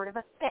some sort of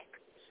a fix,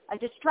 a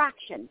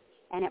distraction.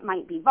 And it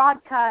might be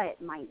vodka,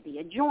 it might be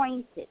a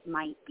joint, it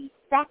might be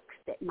sex,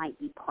 it might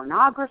be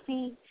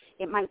pornography,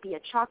 it might be a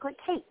chocolate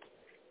cake,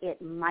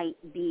 it might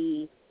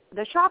be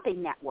the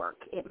shopping network,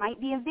 it might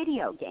be a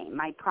video game.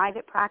 My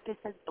private practice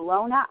has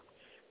blown up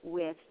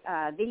with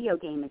video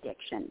game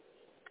addiction.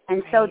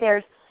 And so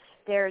there's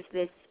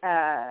this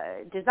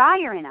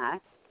desire in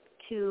us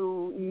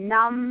to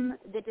numb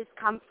the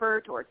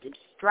discomfort or to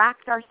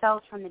distract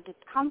ourselves from the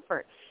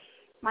discomfort.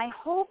 My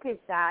hope is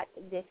that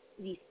this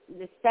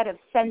set of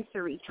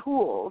sensory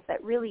tools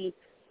that really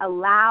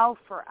allow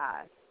for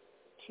us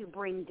to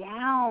bring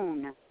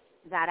down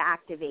that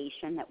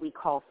activation that we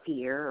call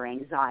fear or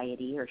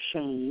anxiety or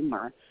shame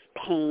or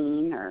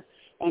pain or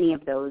any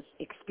of those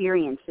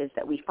experiences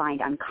that we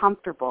find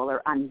uncomfortable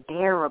or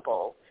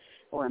unbearable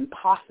or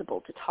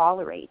impossible to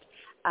tolerate.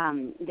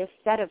 This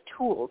set of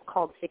tools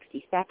called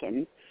 60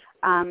 seconds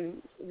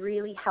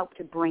really help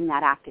to bring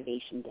that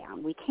activation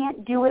down. We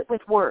can't do it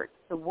with words.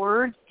 The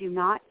words do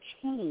not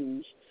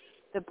change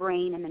the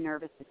brain and the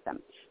nervous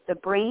system. The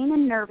brain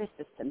and nervous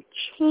system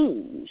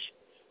change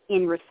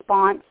in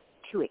response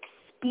to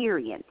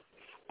experience.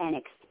 And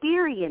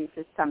experience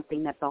is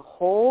something that the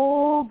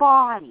whole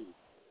body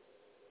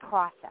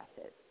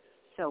processes.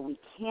 So we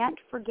can't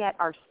forget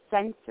our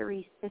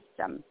sensory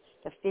system,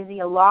 the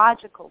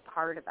physiological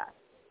part of us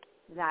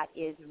that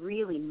is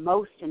really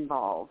most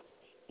involved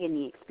in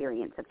the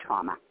experience of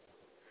trauma.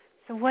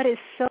 So what is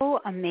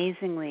so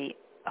amazingly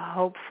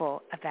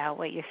hopeful about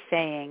what you're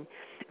saying,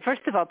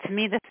 first of all, to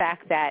me, the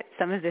fact that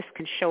some of this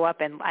can show up,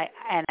 and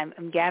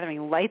I'm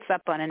gathering lights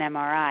up on an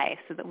MRI,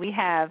 so that we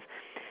have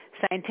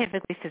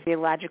scientifically,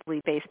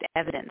 physiologically based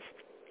evidence,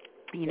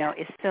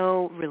 is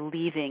so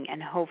relieving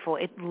and hopeful.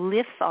 It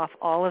lifts off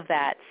all of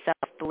that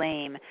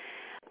self-blame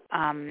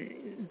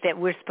that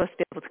we're supposed to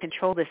be able to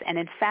control this. And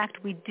in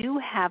fact, we do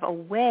have a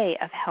way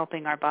of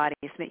helping our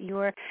bodies. That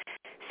you're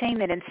saying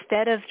that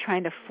instead of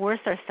trying to force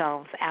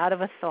ourselves out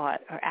of a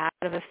thought or out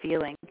of a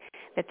feeling,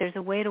 that there's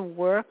a way to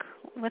work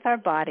with our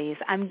bodies.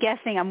 I'm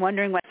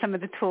wondering what some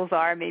of the tools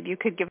are. Maybe you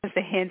could give us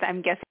a hint.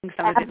 I'm guessing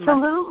some of it must.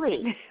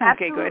 Absolutely.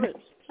 Okay, good.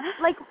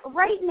 Like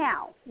right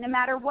now, no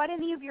matter what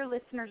any of your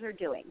listeners are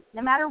doing,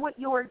 no matter what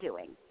you're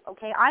doing,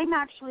 okay, I'm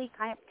actually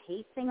kind of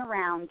pacing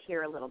around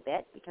here a little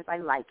bit because I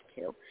like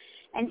to.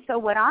 And so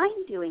what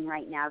I'm doing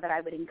right now that I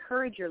would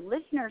encourage your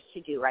listeners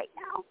to do right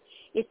now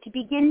is to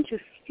begin to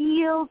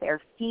feel their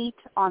feet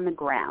on the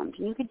ground.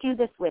 And you could do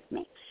this with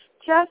me.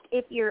 Just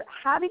if you're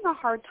having a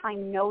hard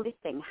time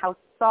noticing how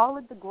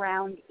solid the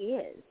ground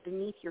is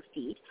beneath your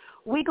feet,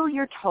 wiggle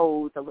your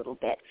toes a little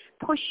bit.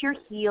 Push your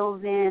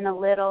heels in a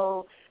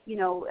little,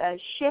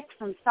 shift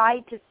from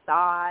side to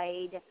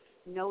side,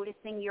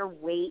 noticing your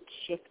weight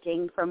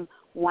shifting from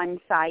one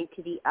side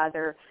to the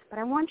other. But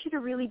I want you to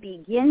really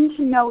begin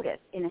to notice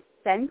in a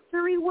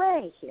sensory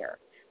way here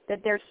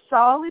that there's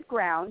solid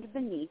ground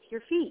beneath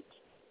your feet.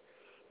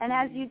 And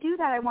as you do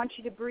that, I want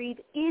you to breathe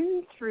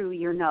in through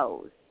your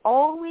nose,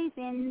 always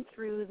in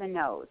through the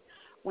nose.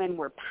 When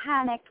we're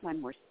panicked,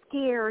 when we're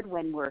scared,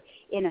 when we're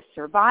in a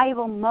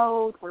survival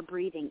mode, we're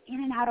breathing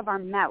in and out of our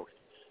mouth.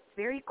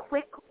 Very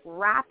quick,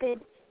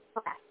 rapid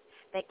breath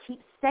that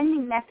keeps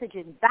sending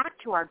messages back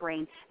to our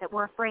brain that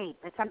we're afraid,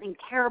 that something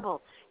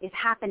terrible is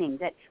happening,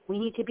 that we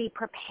need to be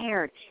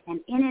prepared. And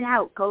in and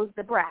out goes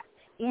the breath,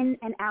 in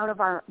and out of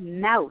our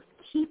mouth,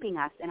 keeping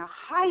us in a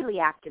highly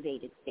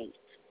activated state.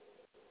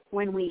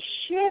 when we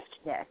shift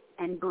this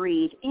and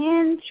breathe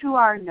in through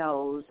our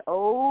nose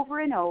over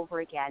and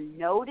over again,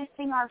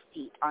 noticing our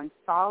feet on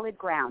solid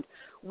ground,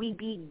 we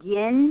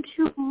begin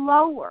to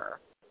lower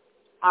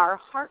our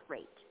heart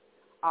rate,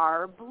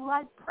 our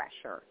blood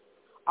pressure,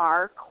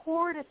 our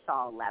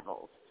cortisol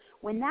levels.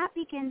 When that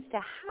begins to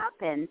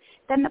happen,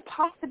 then the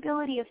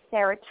possibility of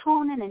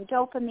serotonin and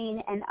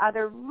dopamine and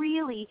other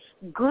really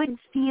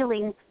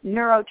good-feeling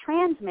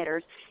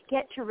neurotransmitters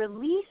get to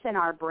release in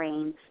our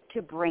brain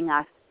to bring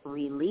us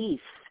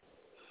relief.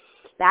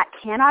 That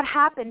cannot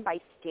happen by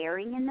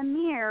staring in the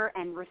mirror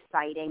and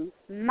reciting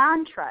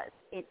mantras.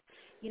 It's,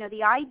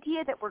 the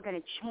idea that we're going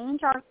to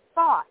change our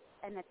thoughts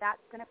and that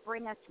that's going to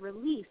bring us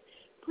relief.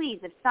 Please,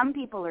 if some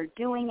people are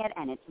doing it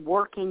and it's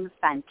working,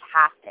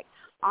 fantastic.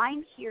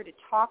 I'm here to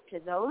talk to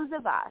those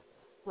of us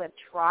who have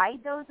tried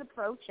those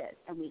approaches,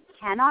 and we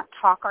cannot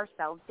talk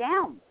ourselves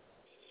down.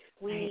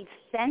 We need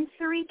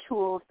sensory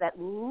tools that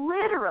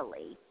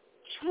literally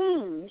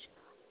change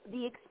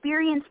the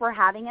experience we're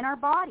having in our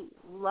body,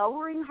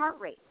 lowering heart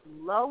rate,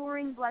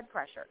 lowering blood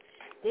pressure.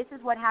 This is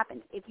what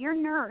happens. If your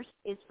nurse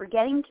is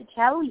forgetting to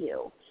tell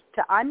you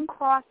to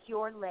uncross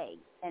your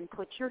legs and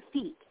put your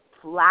feet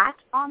flat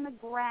on the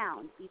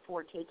ground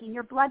before taking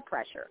your blood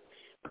pressure,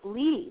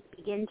 please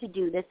begin to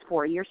do this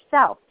for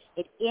yourself.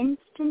 It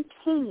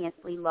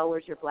instantaneously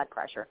lowers your blood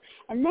pressure.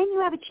 And then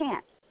you have a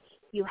chance.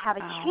 You have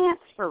a chance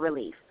for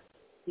relief.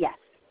 Yes.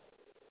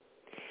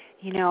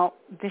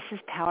 This is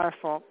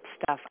powerful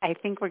stuff. I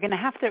think we're going to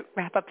have to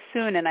wrap up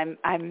soon, and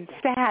I'm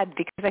sad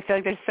because I feel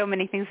like there's so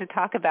many things to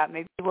talk about.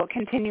 Maybe we'll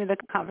continue the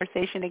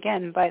conversation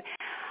again. But,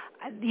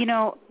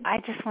 I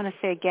just want to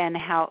say again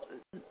how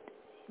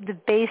the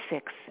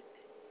basics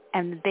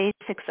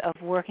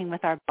of working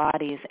with our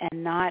bodies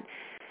and not,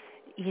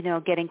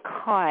 getting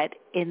caught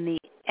in the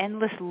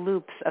endless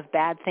loops of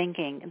bad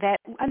thinking that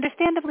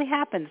understandably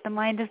happens. The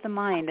mind is the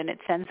mind, and it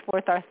sends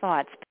forth our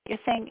thoughts. But you're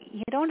saying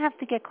you don't have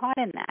to get caught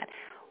in that.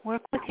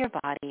 Work with your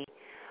body.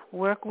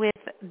 Work with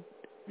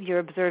your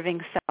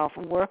observing self.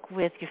 Work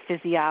with your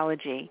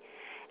physiology.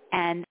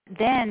 And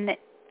then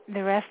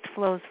the rest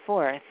flows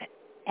forth.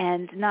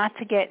 And not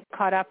to get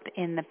caught up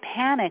in the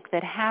panic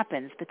that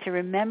happens, but to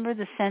remember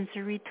the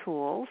sensory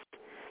tools,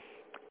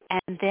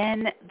 and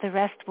then the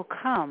rest will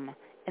come.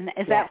 And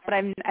is that what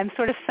I'm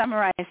sort of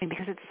summarizing,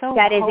 because it's so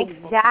hopeful to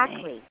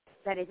me.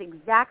 That is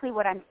exactly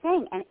what I'm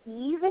saying. And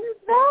even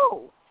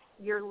though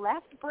your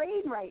left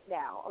brain right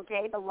now,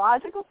 okay, the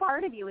logical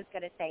part of you is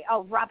going to say,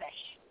 oh, rubbish.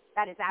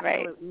 That is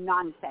absolute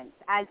nonsense.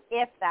 As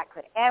if that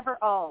could ever,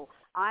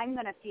 I'm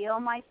going to feel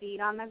my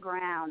feet on the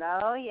ground.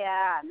 Oh,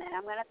 yeah, and then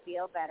I'm going to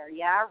feel better.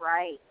 Yeah,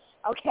 right.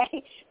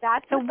 Okay,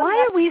 that's so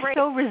why are we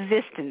so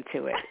resistant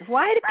to it?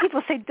 Why do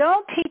people say,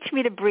 don't teach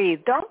me to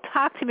breathe? Don't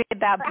talk to me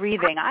about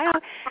breathing.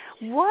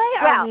 Why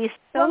are we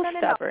so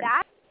stubborn? No,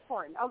 that's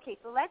important. Okay,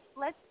 so let's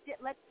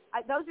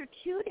those are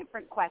two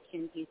different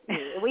questions, you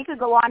see. We could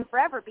go on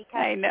forever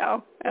because I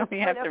know. We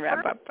have to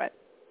wrap up, but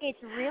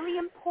it's really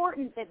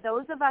important that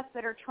those of us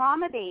that are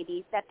trauma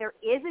babies, that there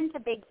isn't a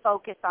big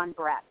focus on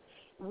breath.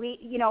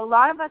 A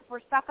lot of us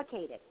were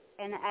suffocated,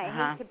 and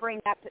I hate to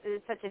bring up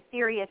such a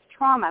serious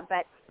trauma,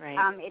 but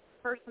it's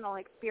personal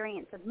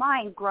experience of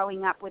mine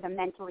growing up with a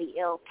mentally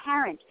ill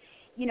parent.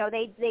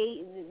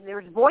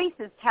 There's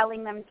voices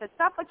telling them to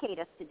suffocate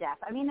us to death.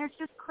 I mean, there's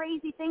just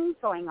crazy things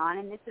going on,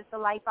 and this is the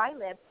life I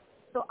live.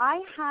 So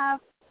I have,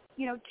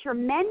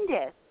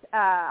 tremendous,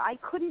 I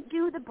couldn't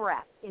do the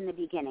breath in the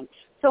beginning.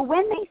 So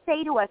when they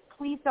say to us,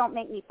 please don't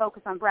make me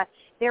focus on breath,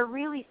 they're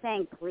really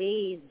saying,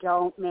 please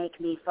don't make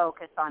me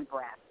focus on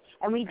breath.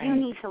 And we do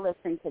need to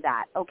listen to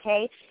that,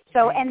 okay?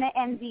 So, and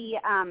the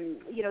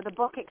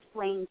book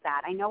explains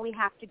that. I know we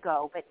have to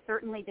go, but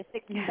certainly the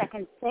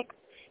 60-second 6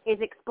 is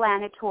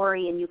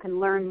explanatory, and you can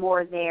learn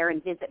more there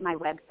and visit my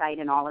website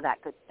and all of that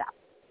good stuff.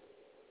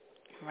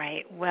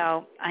 Right.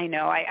 Well, I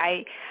know.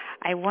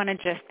 I want to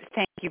just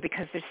thank you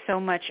because there's so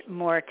much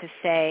more to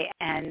say,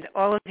 and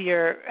all of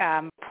your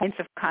points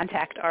of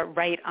contact are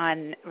right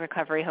on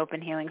Recovery, Hope,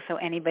 and Healing. So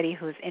anybody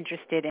who's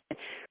interested in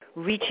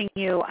reaching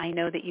you, I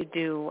know that you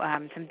do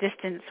some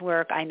distance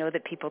work. I know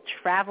that people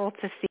travel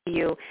to see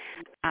you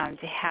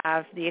to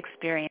have the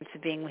experience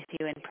of being with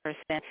you in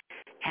person.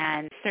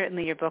 And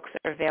certainly your books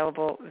are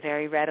available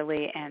very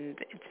readily, and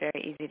it's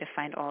very easy to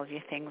find all of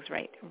your things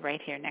right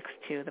here next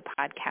to the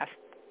podcast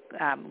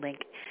link.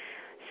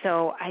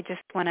 So I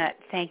just want to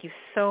thank you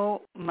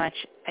so much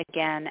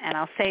again, and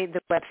I'll say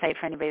the website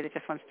for anybody that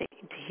just wants to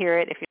hear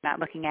it. If you're not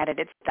looking at it,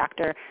 it's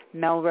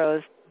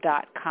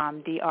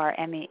drmelrose.com,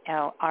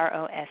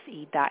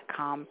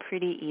 drmelrose.com.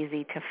 Pretty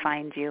easy to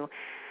find you.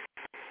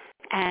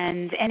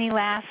 And any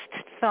last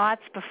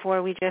thoughts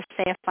before we just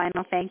say a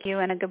final thank you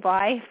and a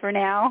goodbye for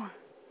now?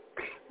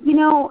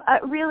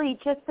 Really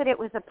just that it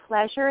was a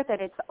pleasure,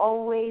 that it's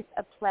always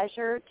a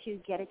pleasure to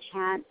get a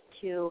chance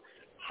to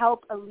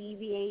help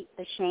alleviate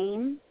the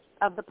shame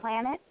of the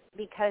planet,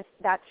 because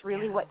that's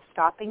really what's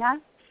stopping us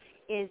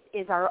is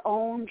our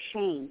own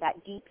shame, that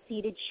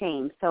deep-seated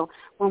shame. So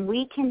when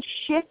we can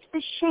shift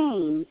the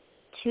shame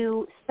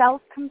to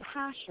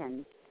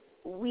self-compassion,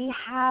 we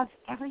have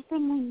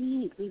everything we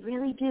need. We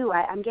really do.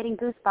 I'm getting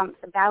goosebumps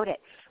about it.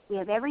 We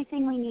have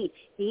everything we need.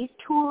 These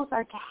tools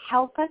are to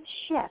help us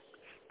shift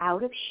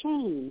out of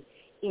shame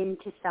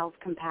into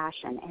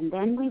self-compassion. And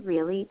then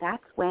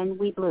that's when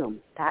we bloom.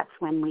 That's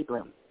when we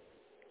bloom.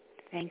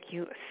 Thank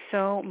you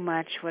so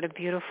much. What a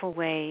beautiful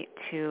way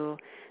to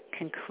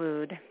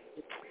conclude.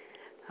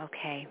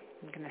 Okay,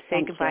 I'm going to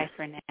say goodbye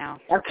for now.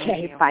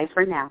 Okay, bye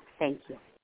for now. Thank you.